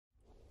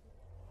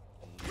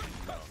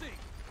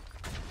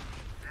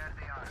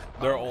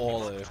They're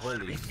all A.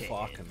 Holy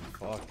fucking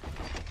fuck.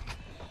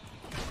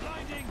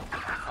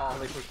 Oh,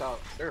 they pushed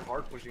out. They're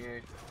hard pushing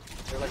A.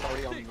 They're like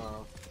already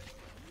on.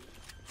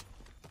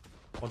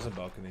 One's in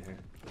balcony here.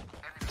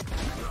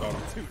 Got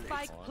him.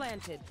 Spike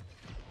planted.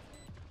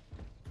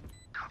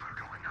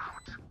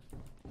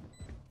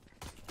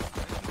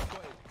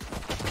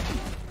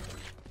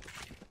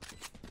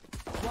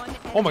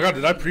 Oh my god,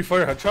 did I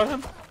pre-fire headshot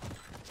him?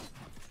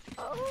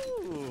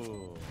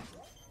 Oh.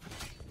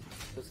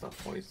 That's not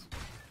twice.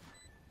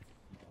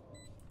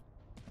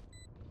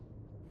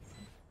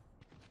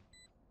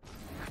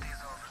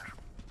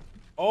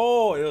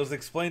 Oh, it was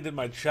explained in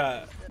my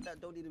chat. That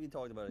don't need to be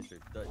talked about.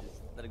 Just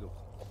let it go.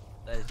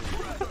 That is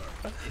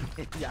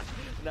just yeah.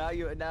 Now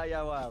you're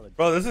wilding.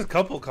 Bro, this is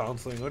couple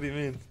counseling. What do you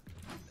mean?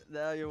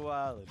 Now you're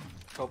wilding.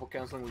 Couple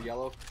counseling with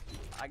Yelo.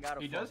 I got.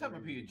 He does have a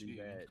PhD.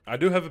 I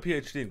do have a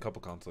PhD in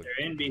couple counseling.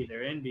 They're in B.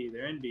 They're in B.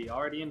 They're in B.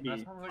 Already in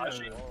B.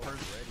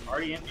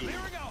 Already in B.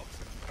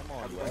 Come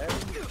on, man.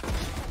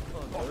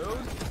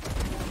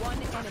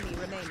 One enemy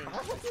remaining.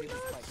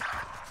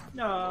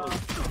 No.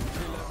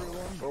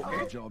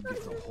 Okay. Job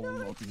gets a whole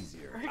lot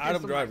easier.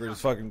 Adam Driver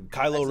is fucking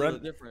Kylo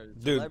Ren.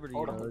 Dude,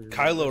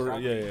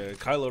 Kylo, yeah.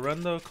 Kylo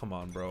Ren though? Come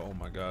on, bro. Oh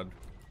my god.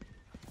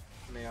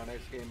 Man,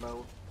 next game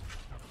mode.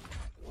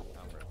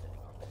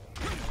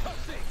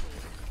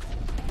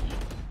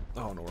 I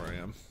don't know where I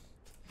am.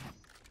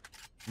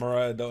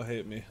 Mariah, don't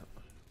hate me.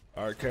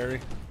 Alright, Carrie.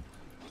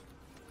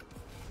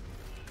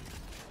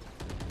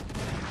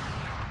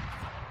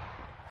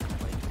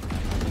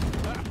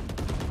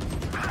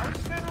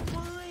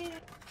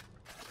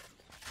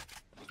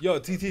 Yo,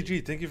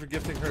 TTG, thank you for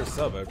gifting her a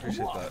sub. I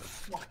appreciate that.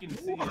 Fucking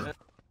see it.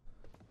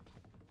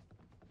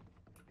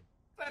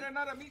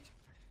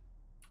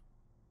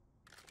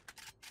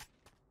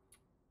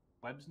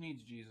 Webs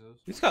needs Jesus.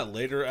 He's got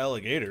later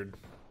alligatored.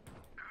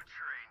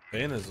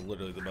 Bane is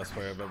literally the best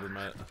player I've ever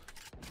met.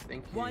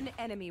 Thank you. One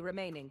enemy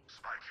remaining.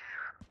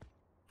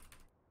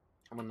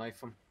 I'm gonna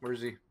knife him. Where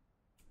is he?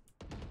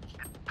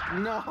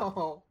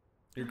 No.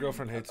 Your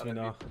girlfriend hates me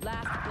now.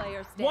 Last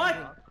player standing.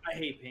 What? I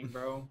hate ping,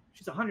 bro.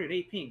 She's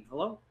 108 ping.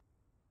 Hello?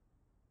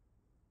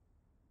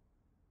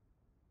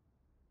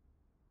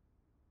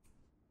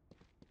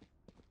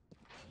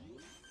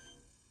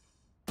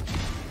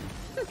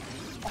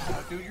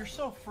 Oh, dude, you're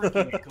so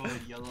freaking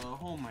good, Yellow.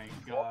 Oh my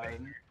god.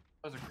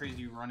 That was a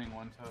crazy running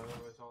one toe.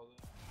 I saw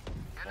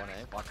that. One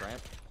A. Watch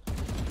ramp.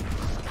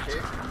 Okay.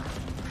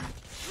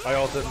 I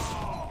ulted.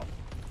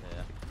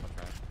 Yeah. Watch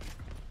ramp.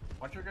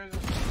 Watch your guys.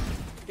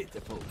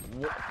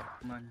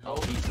 Oh,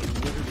 he's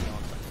literally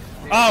on.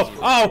 Ow!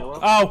 Ow!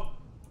 Ow!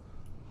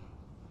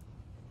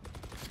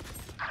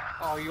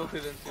 Oh, you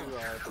ulted into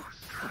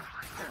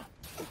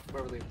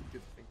wherever they do the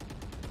thing.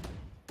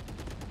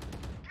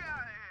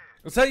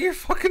 Is that your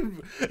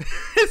fucking...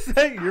 Is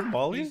that your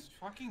molly? He's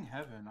fucking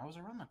heaven. I was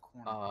around the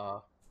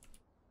corner.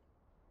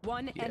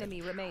 One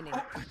enemy remaining.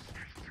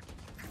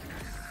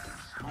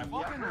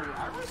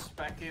 I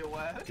respect it,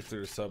 Wes. Get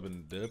through a sub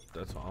and dip.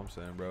 That's what I'm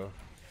saying, bro.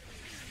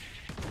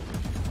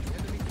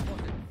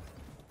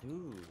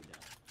 Dude.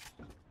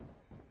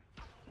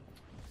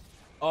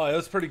 Oh, it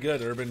was pretty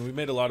good, Urban. We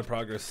made a lot of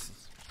progress.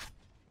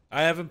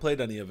 I haven't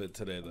played any of it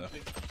today, though.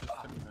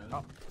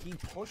 He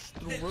pushed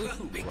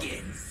through.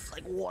 Begins.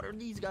 Like, what are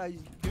these guys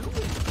doing?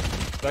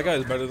 That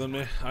guy's better than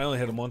me. I only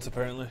hit him once,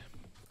 apparently.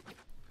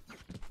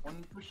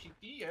 One pushy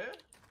D, eh?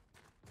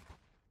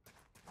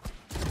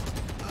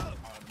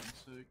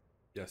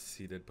 Yes,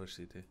 he did push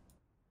CT.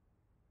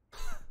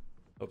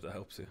 Hope that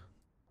helps you.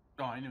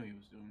 Oh, I knew he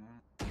was doing that.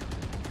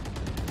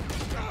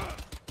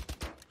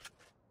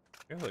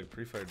 I got like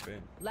pre-fired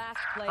Bane. Last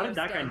player How did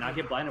that guy standing. not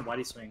get blinded? Why'd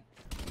he swing?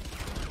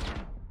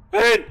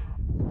 Bane!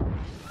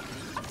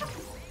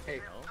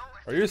 Hey.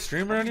 Are you a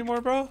streamer anymore,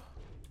 bro?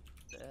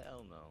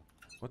 Hell no.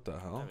 What the I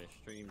hell? haven't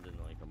streamed in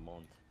like a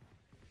month.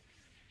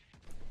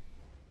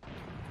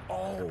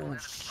 Oh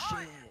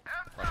shit!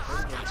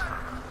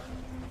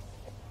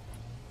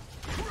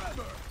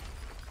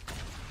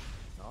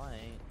 No, I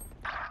ain't.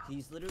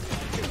 He's literally.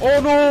 Oh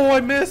no,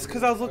 I missed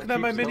because I was looking at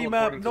my mini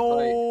map.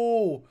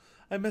 No,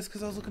 I missed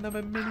because I was looking at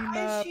my mini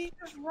map. Is he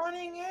just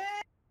running in?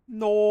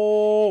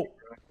 No.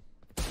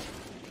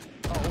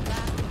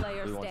 Last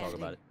player We won't talk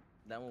standing. about it.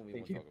 That one we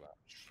won't you. talk about.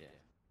 Shit.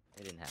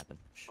 It didn't happen.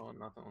 Oh,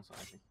 nothing else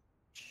happening.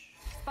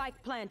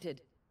 Spike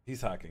planted.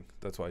 He's hacking.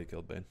 That's why he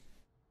killed Bane.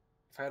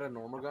 If I had a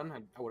normal gun,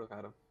 I would have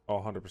had him. Oh,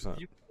 100%.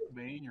 You kill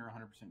Bane, you're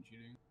 100%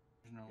 cheating.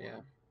 There's no Yeah.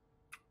 way.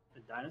 A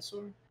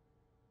dinosaur?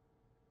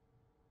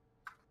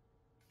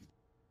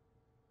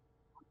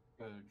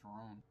 A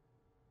drone.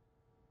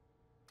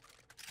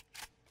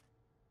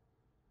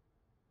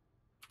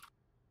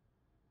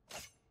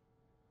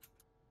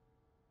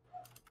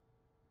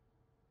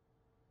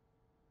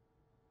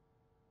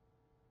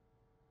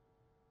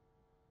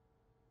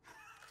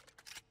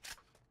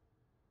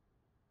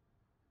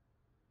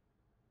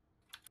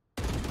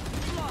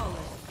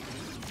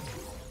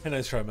 Hey,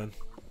 nice try, man.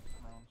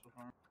 Drone so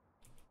far.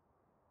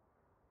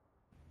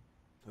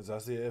 Is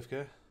that the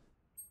AFK?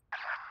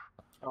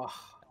 Oh,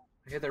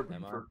 I hit their beam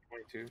Am I? for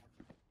 22.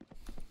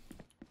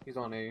 He's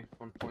on A,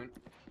 1 point.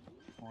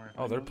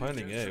 Oh, they're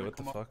planning A. What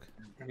the fuck?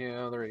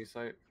 Yeah, they're A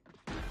site.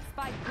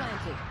 Spike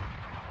planted.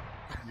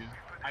 Yeah.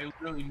 I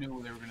really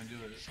knew they were gonna do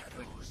it.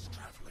 Like,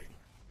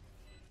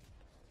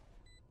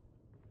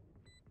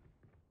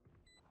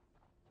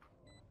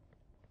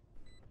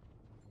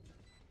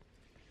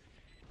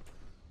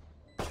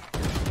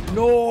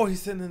 No,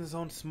 he's sitting in his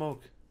own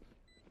smoke.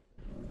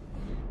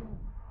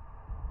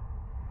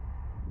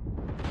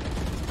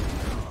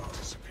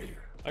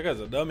 That guy's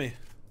a dummy.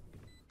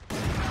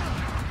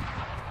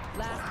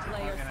 Last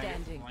player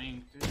standing.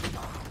 flanked, dude.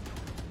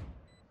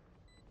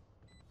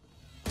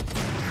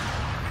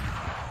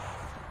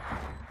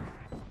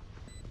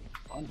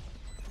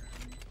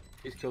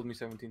 He's killed me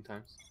 17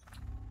 times.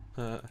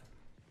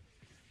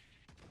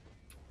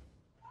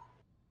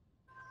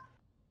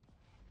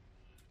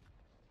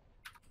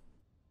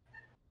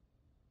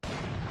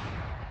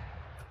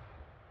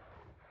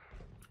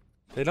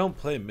 They don't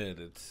play mid.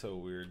 It's so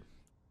weird.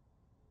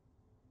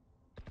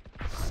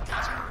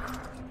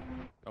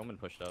 Omen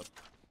pushed up.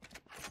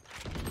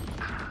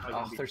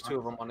 Oh, there's 2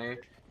 of them on A. If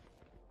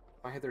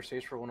I hit their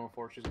stage for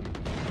 104, she's gonna...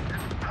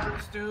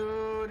 Nice,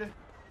 dude.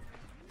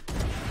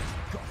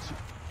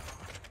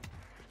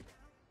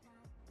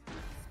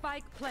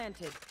 Spike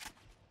planted.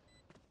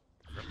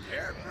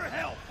 Prepare for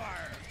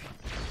hellfire.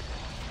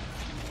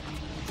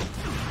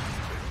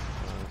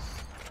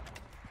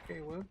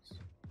 Okay, Woods.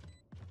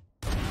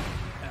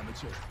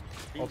 Amateur.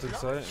 Altered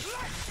sight.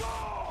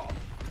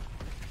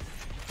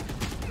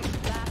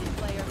 Last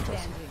player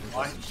standing.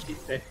 Why did she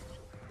say?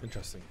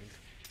 Interesting.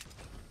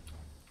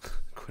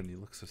 Quinn, you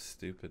look so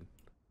stupid.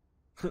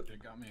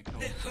 It got me a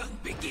kill.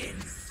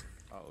 Begins.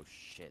 Oh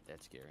shit,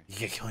 that's scary.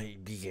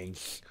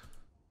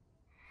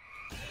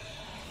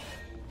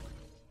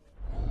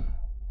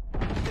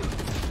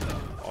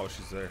 Oh,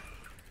 she's there.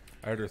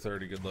 I heard her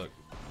 30. Good luck.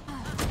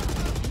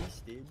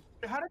 Jeez, dude.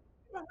 How did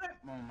you do that?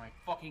 Oh my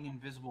fucking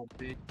invisible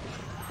bitch.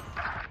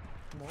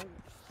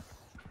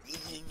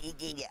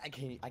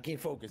 I can't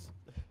focus.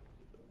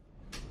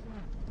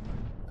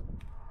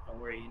 Don't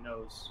worry, he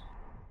knows.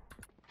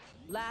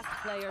 Last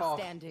player Oh,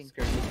 standing.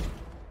 scared me.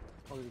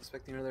 I was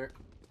expecting her there.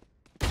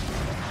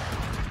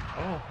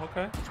 Oh,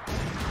 okay.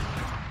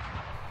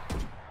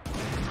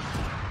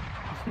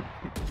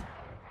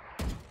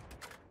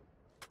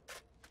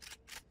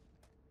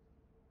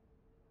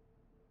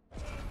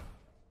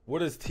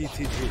 What is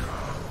TTG?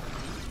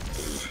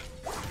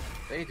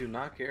 They do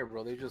not care,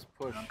 bro. They just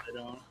push. No, they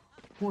don't.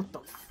 What the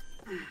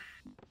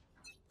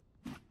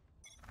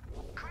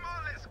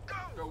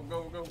Go,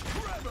 go, go.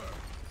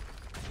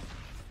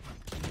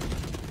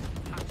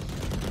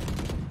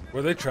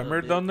 Were they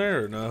tremored down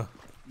there or no?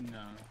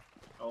 No.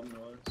 Omen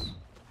was.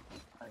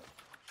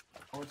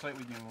 What site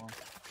we game on?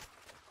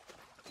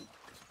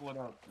 Split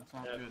up. That's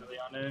not good. Definitely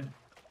on it.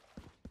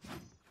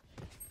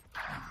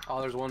 Oh,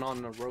 there's one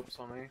on the ropes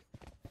on me.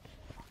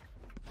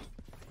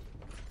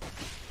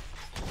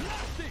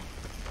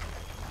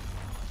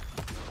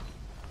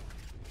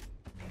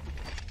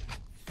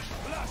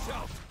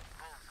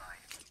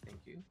 Thank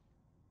you.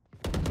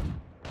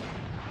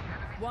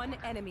 One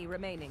enemy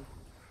remaining.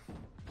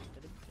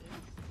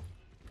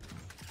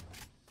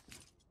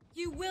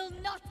 You will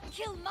not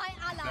kill my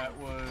ally. That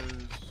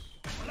was...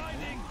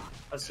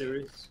 A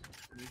series.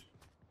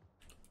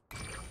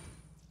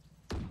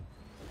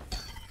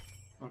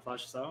 Wanna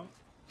flash this out?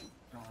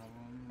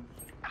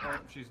 Oh,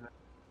 she's there.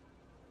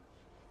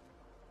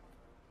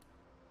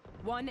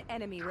 One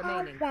enemy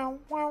remaining.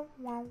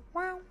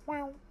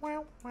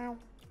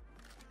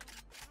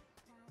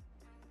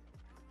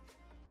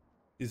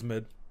 He's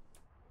mid.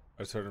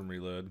 I just heard him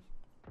reload.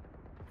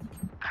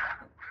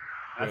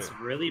 That's Wait.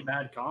 really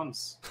bad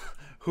comms.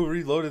 Who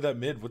reloaded that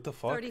mid? What the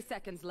fuck? 30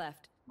 seconds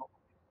left.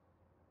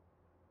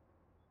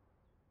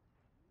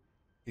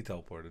 He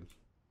teleported.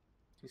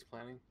 He's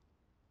planning.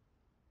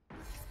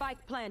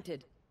 Spike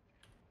planted.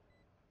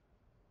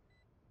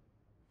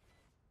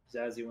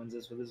 Zazzy wins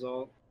this with his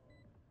ult.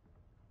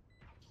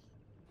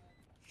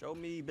 Show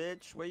me,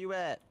 bitch. Where you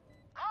at?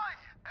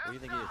 Where do you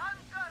think he is?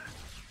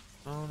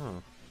 I don't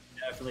know.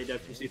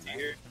 Definitely see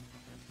here.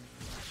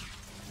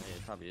 Yeah,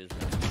 it probably is.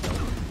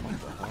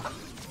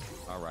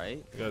 All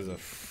right. That guy's a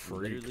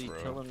freak, Literally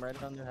bro. killing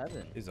right under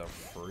heaven. He's a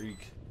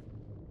freak.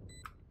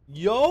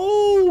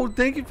 Yo!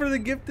 Thank you for the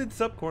gifted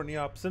sub, Courtney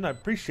Opson. I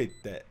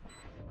appreciate that.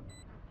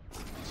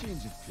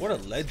 What a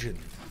legend.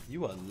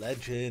 You a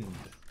legend.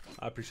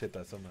 I appreciate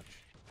that so much.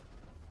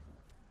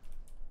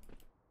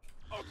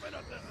 Open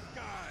up the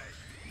sky.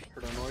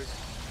 Heard a noise.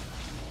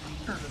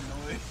 Heard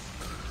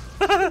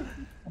a noise.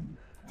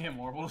 Damn,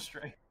 Orbital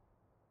straight.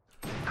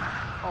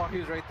 Oh, he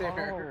was right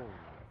there.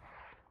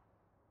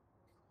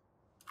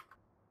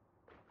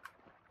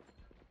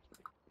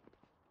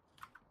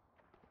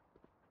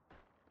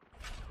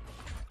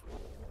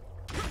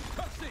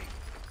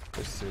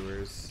 There's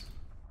sewers.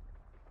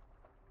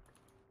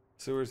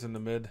 Sewers in the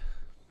mid.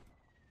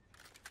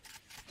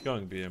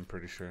 Going B, I'm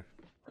pretty sure.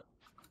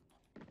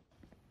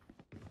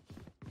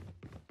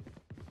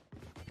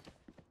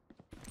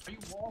 Are you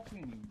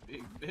walking, you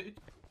big bitch?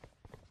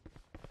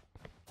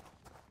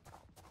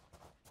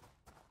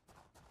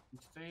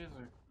 phase?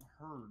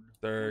 I heard.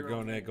 They're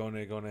going A, going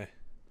A, going A.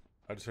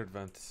 I just heard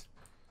vents.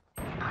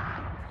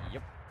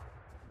 Yep.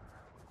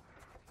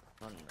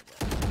 Running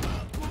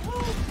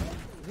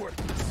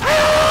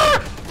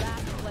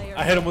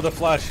I hit him with a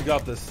flash. You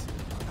got this.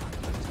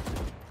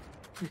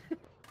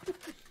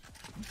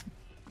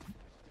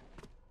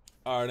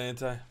 Alright,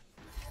 anti.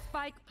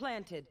 Spike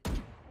planted.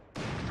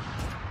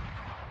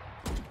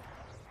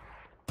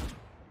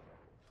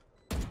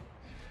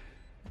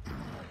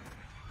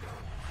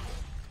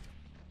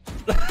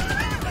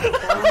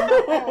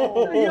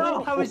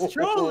 Yo, I was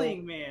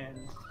trolling, man.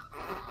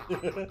 I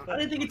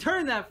didn't think it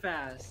turned that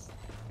fast.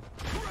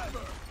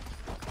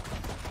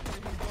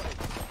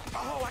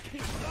 Oh, I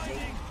keep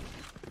sliding.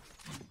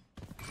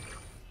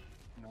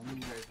 No,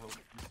 you guys hope.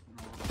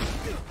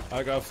 No.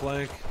 I got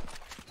flank.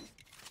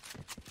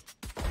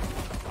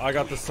 I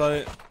got the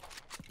sight.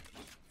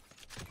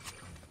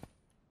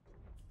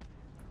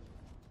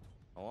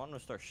 I want to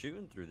start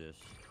shooting through this.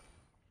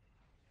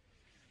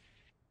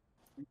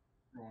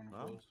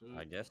 No,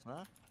 I guess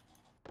not.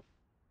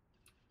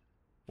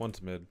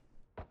 One's mid.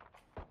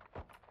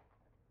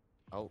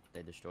 Oh,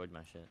 they destroyed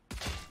my shit.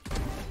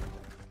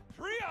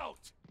 3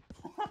 out.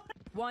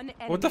 One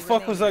enemy What the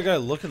fuck was that guy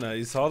looking at?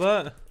 You saw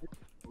that?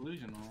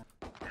 Illusion.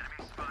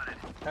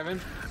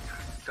 Heaven.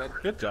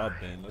 Good job,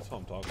 man. That's what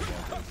I'm talking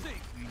about. Dude.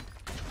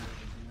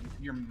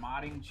 You're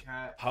modding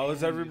chat. How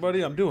is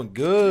everybody? I'm doing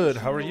good.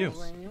 How are you?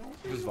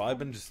 Just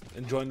vibing, just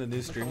enjoying the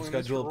new stream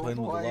schedule, playing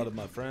with a lot of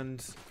my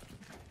friends.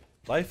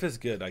 Life is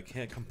good. I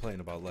can't complain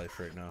about life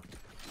right now.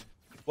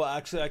 Well,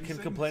 actually, I can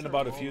complain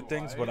about a few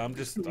things, but I'm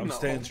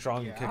staying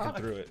strong and kicking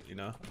through it, you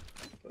know?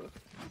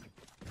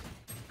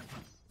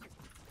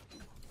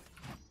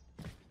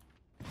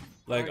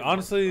 Like,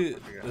 honestly,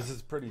 this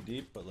is pretty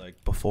deep, but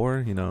like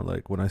before, you know,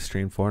 like when I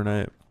streamed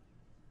Fortnite,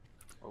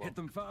 Hit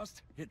them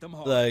fast, hit them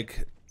hard.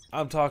 like,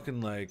 I'm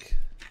talking like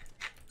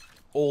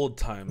old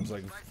times,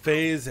 like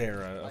phase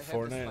era of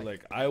Fortnite.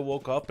 Like, I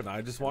woke up and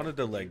I just wanted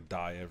to like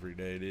die every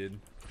day, dude.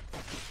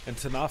 And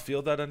to not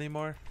feel that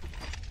anymore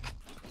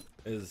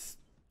is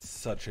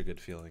such a good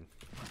feeling.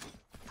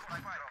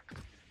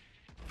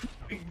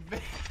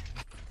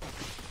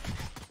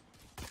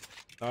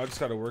 I just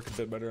gotta work a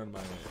bit better on my.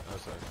 Oh,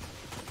 sorry.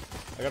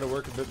 I gotta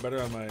work a bit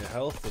better on my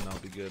health, and I'll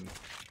be good.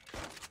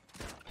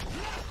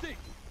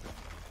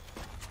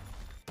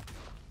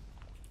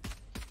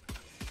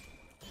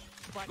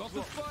 Got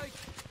the spike.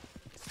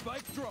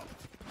 Spike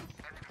dropped.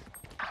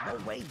 No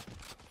way.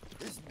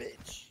 This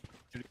bitch.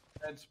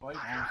 Had spike.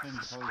 I don't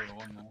think probably the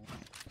one though.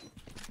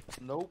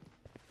 Nope.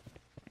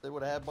 They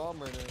would have had bomb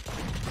right now.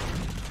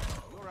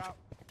 You're out.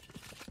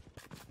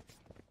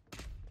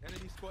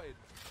 Enemy spotted.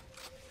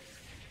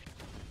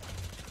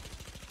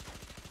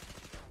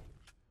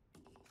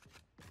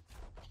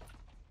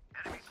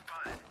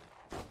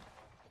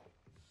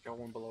 Got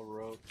one below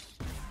ropes.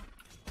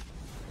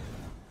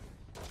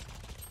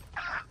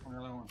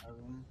 Another one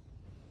heaven.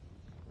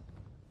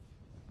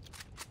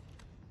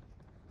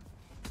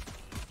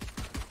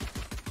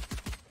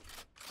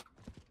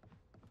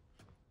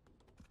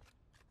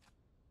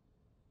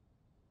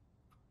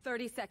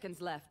 Thirty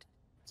seconds left.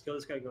 Let's kill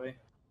this guy, go away.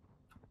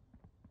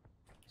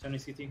 70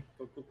 CT.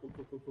 Go, go, go,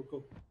 go, go, go,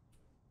 go.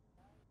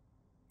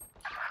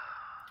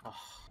 Oh.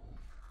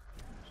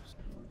 Just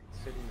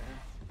sitting there.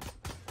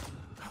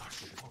 Oh,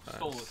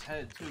 stole his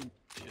head too.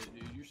 Shit,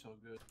 dude, you're so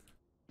good.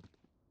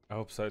 I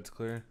hope sight's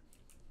clear.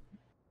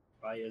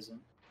 Why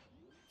isn't?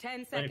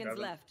 10 seconds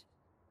left.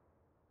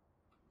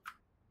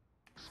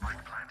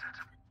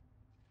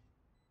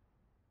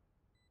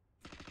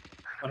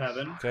 What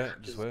happened? Okay,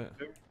 just wait.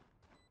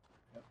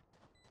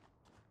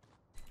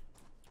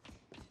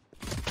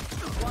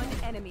 One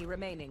enemy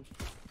remaining.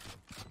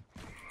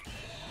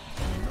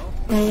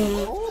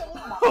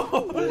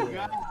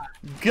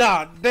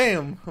 God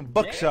damn,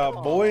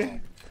 buckshot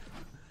boy.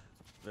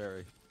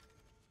 Very.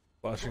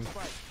 Flashing.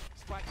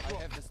 Spike. I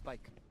have the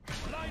spike.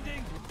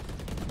 Blinding.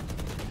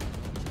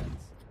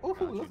 Oh,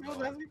 look at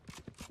that.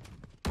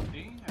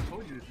 See, I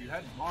told you if you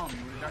had bomb, you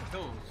would have got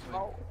kills.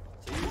 Like, Oh.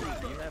 See, if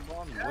you had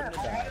bomb, you yeah, wouldn't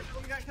I have had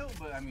died. it, got killed,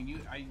 but I mean, you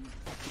got.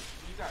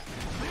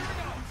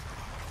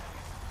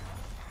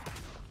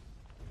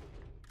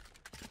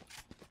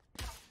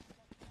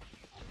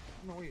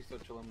 No way he's still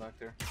chilling back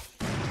there.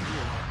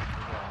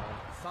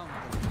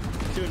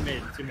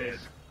 Two mid.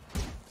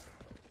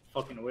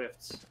 Fucking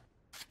whiffs.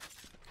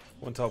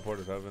 One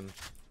teleported heaven.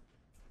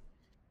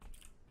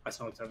 I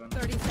saw it's heaven.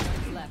 30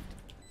 seconds left.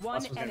 One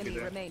Last one's gonna be enemy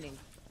there. remaining.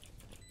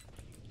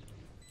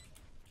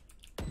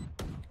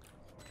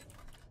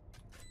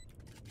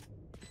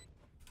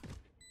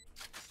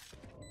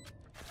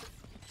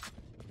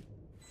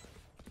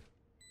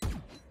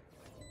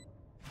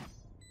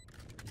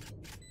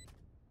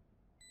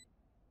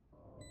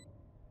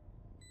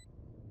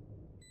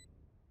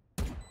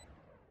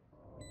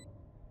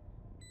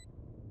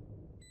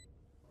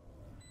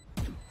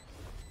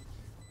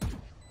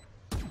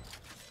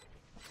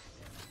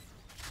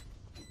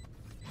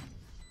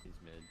 He's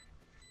mid.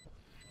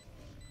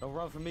 Don't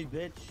run from me,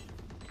 bitch.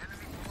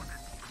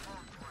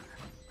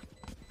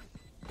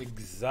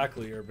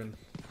 Exactly, Urban.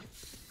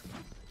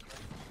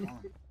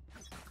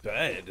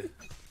 Bed?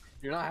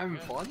 You're not having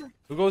fun?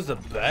 Who goes to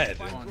bed?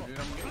 Come on, dude.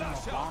 I'm getting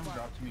a bomb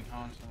dropped to me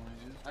constantly,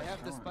 dude. I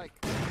have the spike.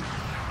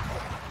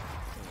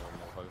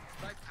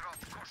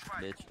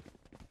 Bitch.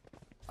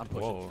 I'm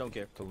pushing. Whoa. Don't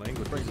care. The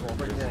language. Break the wall.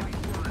 Break the wall.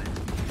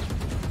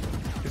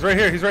 He's right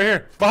here. He's right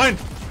here. Behind.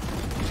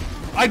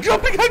 I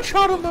jumping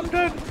headshot him. I'm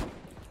dead.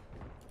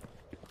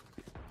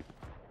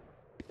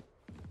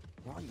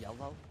 Come on,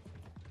 Yellow.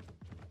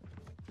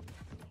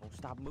 Don't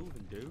stop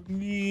moving, dude. Yeah.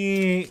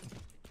 You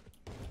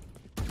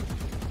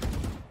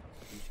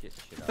just get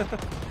shit out.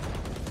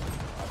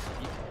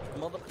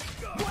 Mother.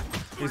 What?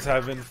 He's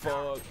having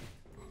fun.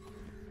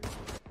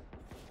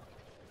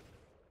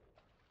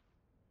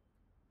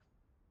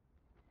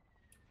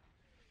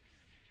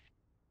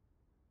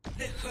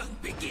 The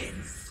hunt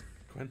begins.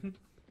 Quentin?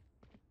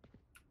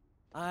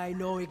 I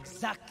know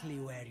exactly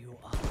where you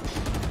are.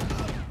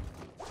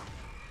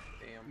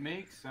 Damn.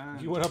 Makes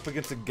sense. You went up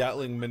against a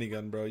Gatling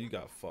minigun, bro. You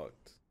got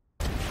fucked.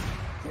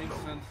 Makes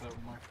sense though.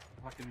 My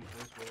fucking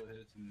first bullet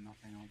hits and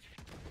nothing else.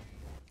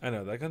 I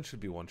know, that gun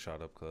should be one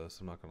shot up close.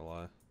 I'm not gonna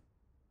lie.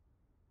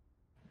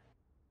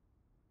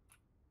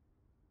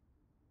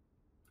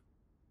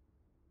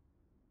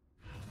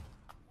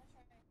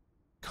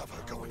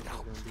 Cover going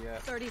out.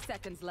 30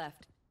 seconds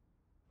left.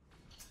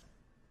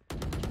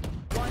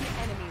 One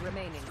enemy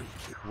remaining.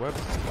 What?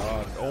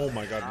 God. Oh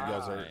my god, you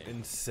guys are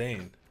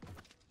insane.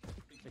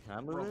 Can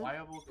I move in?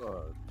 Reliable.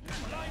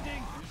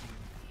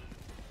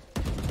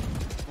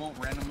 Won't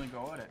randomly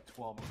go out at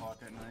 12 o'clock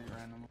at night.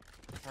 Randomly.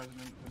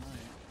 President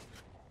tonight.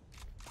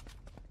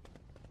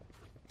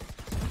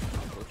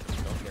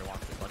 Don't care. Watch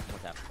this. Watch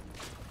what's happening.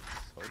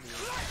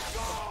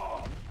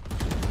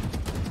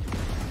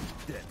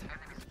 Dead.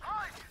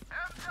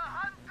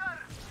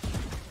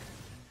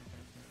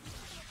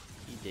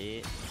 He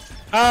did.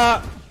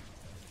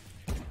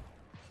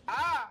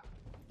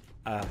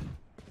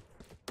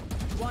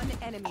 One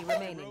enemy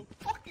remaining.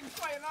 Fucking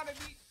flying out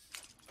of me.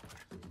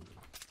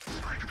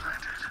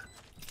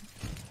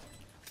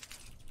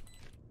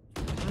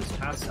 Just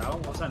pass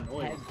out. What's that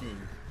noise?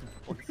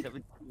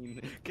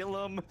 417.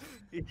 Kill him.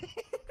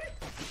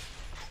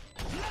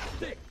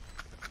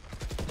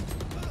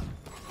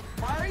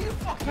 Why are you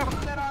fucking putting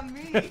that on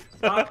me?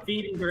 Stop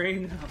feeding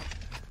brain.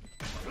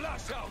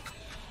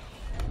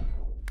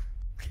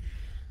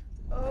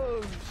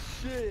 Oh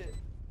shit.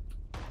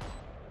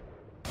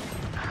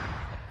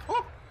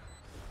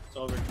 It's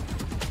over.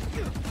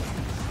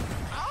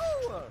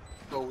 Ow!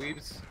 Go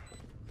weebs.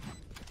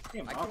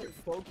 Damn, I can't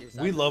focus.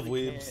 We I love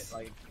really weebs.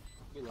 can't, like,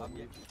 We love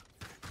you.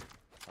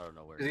 I don't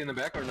know where. Is he in the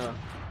back or no?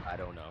 I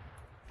don't know.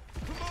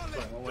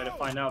 One way to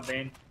find out,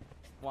 Bane.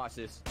 Watch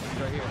this.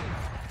 He's right here.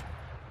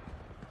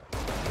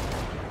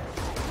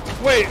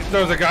 Wait,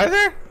 there's a guy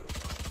there?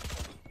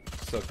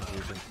 So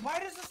confusing. Why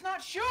does this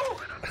not shoot?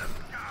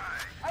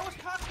 I was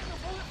cocking the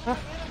bullet for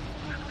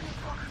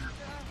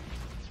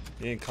the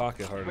You didn't cock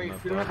it hard Wait,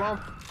 enough. feel my Bro. bomb?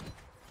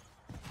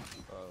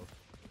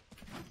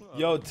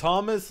 Yo,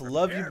 Thomas,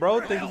 love you,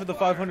 bro. Thank you for the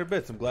 500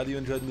 bits. I'm glad you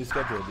enjoyed the new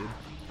schedule, dude.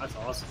 That's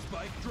awesome.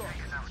 I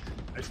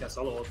just got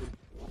solo ulted.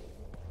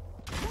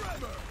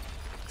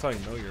 That's how you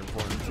know you're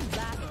important.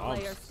 Last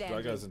player That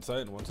standing. guy's inside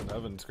and once in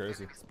heaven. It's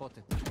crazy.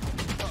 Spotted.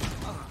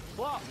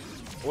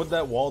 What'd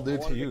that wall do I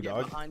to wanted you, get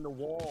dog? behind the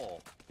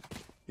wall.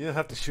 You didn't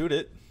have to shoot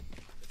it.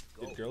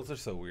 Dude, girls are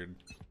so weird.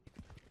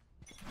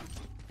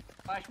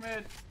 Flash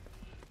mid.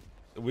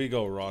 We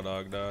go raw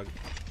dog.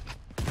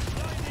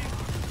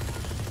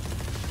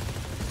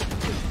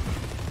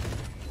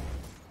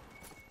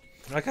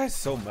 That guy's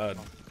so mad.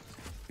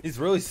 He's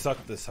really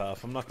sucked this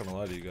half. I'm not gonna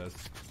lie to you guys.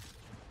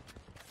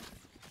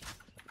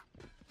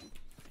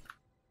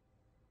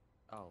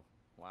 Oh,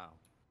 wow.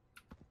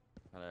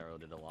 That arrow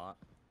did a lot.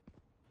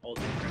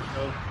 Ulted.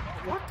 Oh,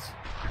 what?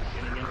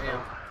 Getting in Yeah.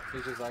 rope.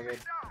 He's just like it.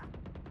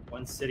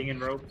 One sitting in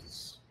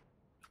ropes.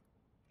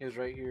 He was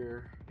right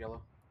here,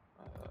 yellow.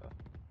 I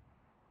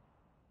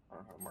don't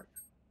know how to mark.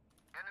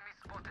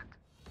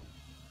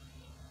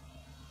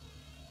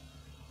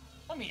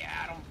 Let me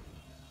at him.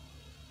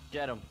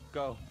 Get him.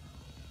 Go.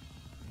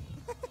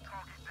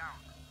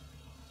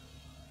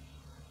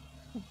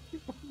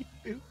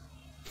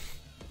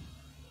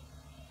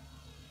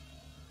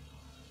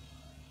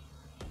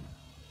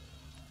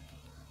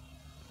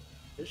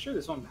 Pretty sure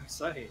there's one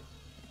backside.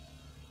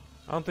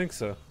 I don't think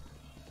so.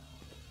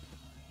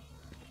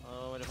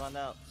 Oh, when to find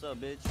out. What's up,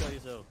 bitch? Show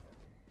yourself.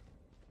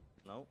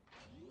 Nope.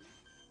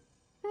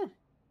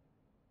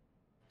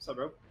 What's up,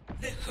 bro?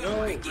 The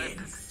hunt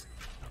begins.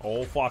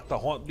 Oh fuck, the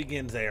hunt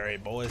begins there, eh,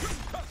 boys.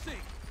 Let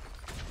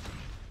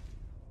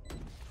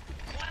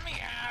me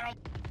at him.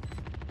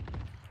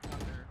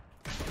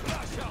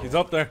 He's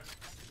up there.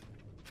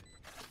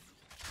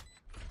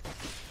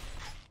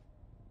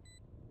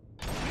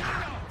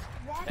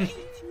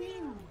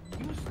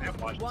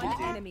 One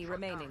enemy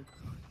remaining.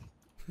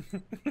 I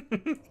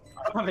don't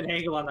have an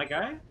angle on that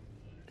guy.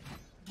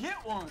 Get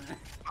one.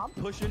 I'm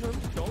pushing him.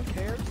 Don't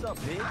care. What's up,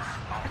 bitch?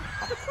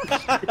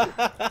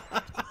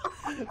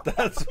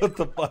 That's what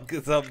the fuck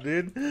is up,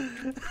 dude.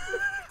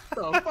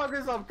 The fuck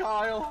is up,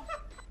 Kyle?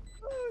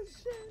 Oh,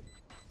 shit.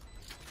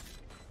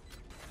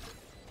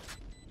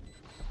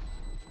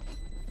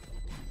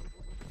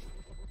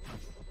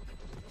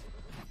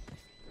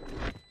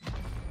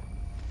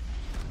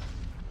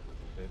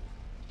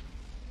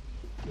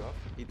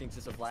 He thinks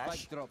it's a flash.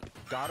 Spike drop.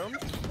 Got him.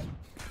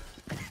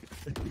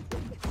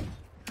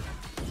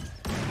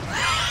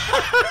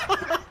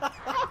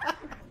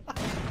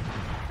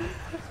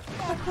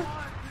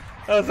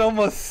 That was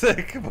almost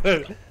sick,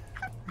 but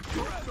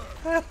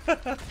yo,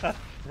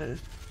 I'm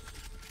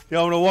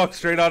gonna walk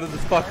straight out of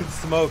this fucking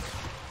smoke.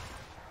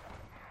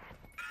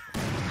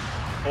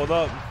 Hold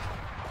up.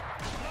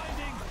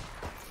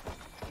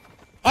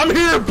 I'm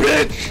here,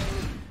 bitch!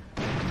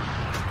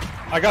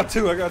 I got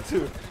two. I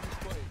didn't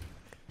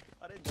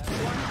die.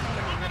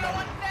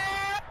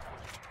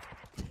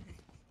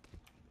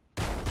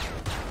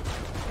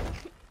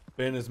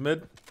 Bane is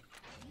mid.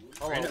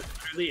 Random,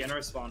 truly in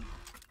respawn.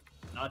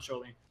 Not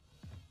surely.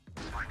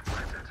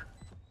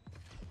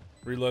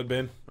 Reload,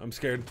 Bane. I'm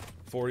scared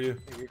for you.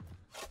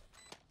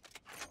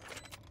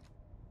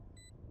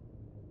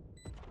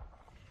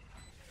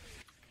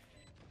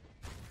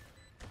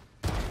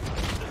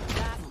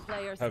 Last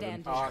player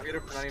Heaven. standing. Hit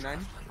her for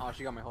 99. Oh,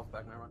 she got my health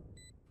back. Never mind.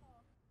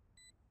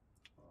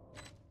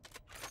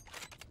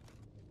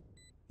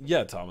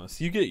 Yeah,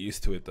 Thomas. You get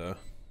used to it, though.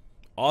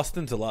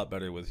 Austin's a lot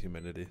better with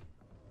humidity.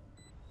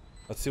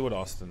 Let's see what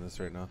Austin is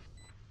right now.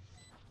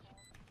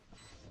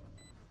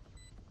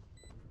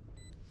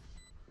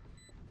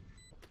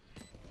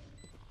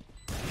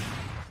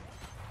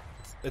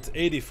 It's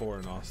 84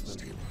 in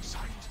Austin.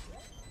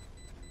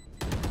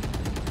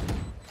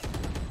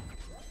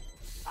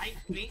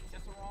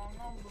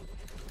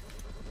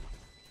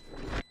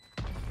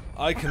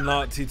 I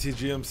cannot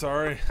TTG, I'm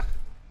sorry.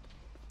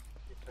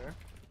 Sure.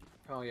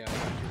 Oh yeah.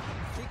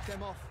 Take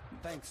them off.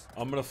 Thanks.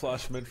 I'm gonna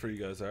flash mid for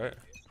you guys, alright?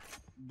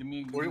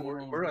 We're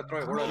gonna throw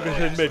it. We're gonna Just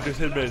hit mid, just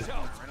hit mid.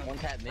 One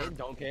cat mid,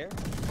 don't care.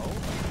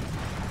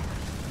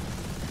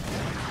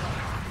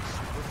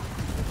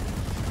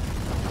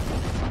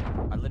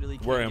 I literally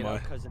can't Where am get I?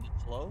 out because it's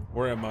slow.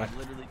 Where am I?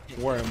 literally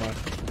can't Where am I?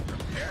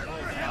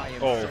 I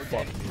am Oh, so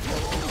fuck. dead.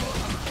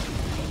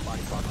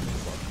 Body block on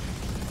this one.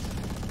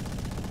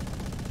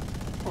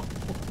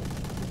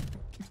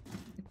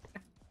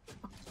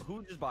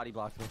 Who just body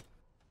blocked me?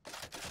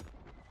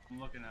 I'm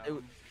looking at It,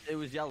 him. it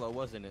was Yellow,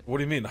 wasn't it? What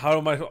do you mean? How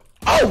am I?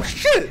 Oh,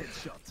 shit!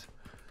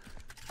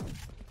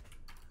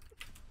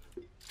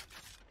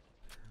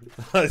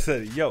 I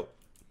said, yo.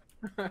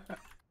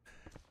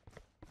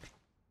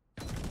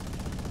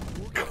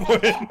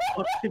 Quinn.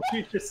 What did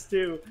you just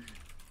do?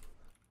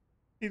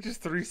 He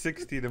just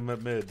 360'd him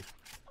at mid.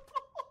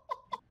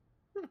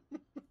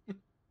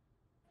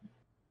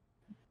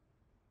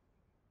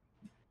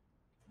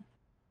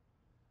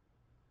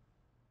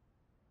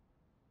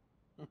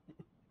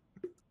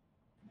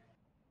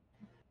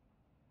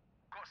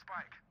 Got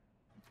spike.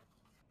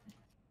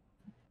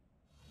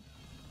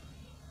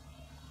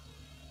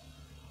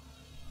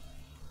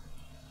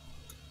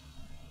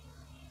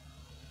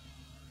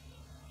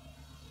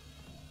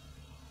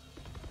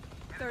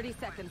 Thirty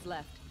seconds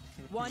left.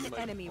 One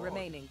enemy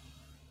remaining.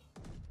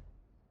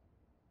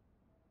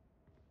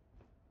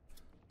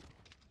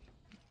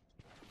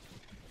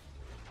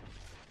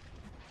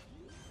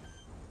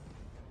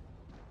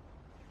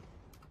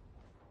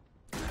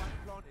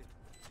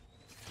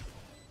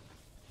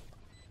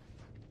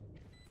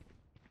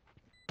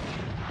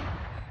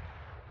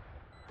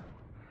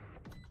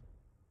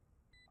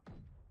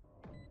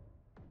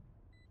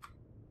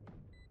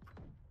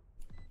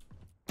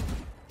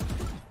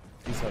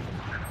 He's heaven.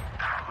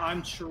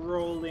 I'm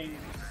trolling.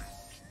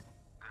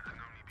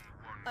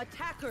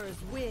 Attackers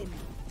win.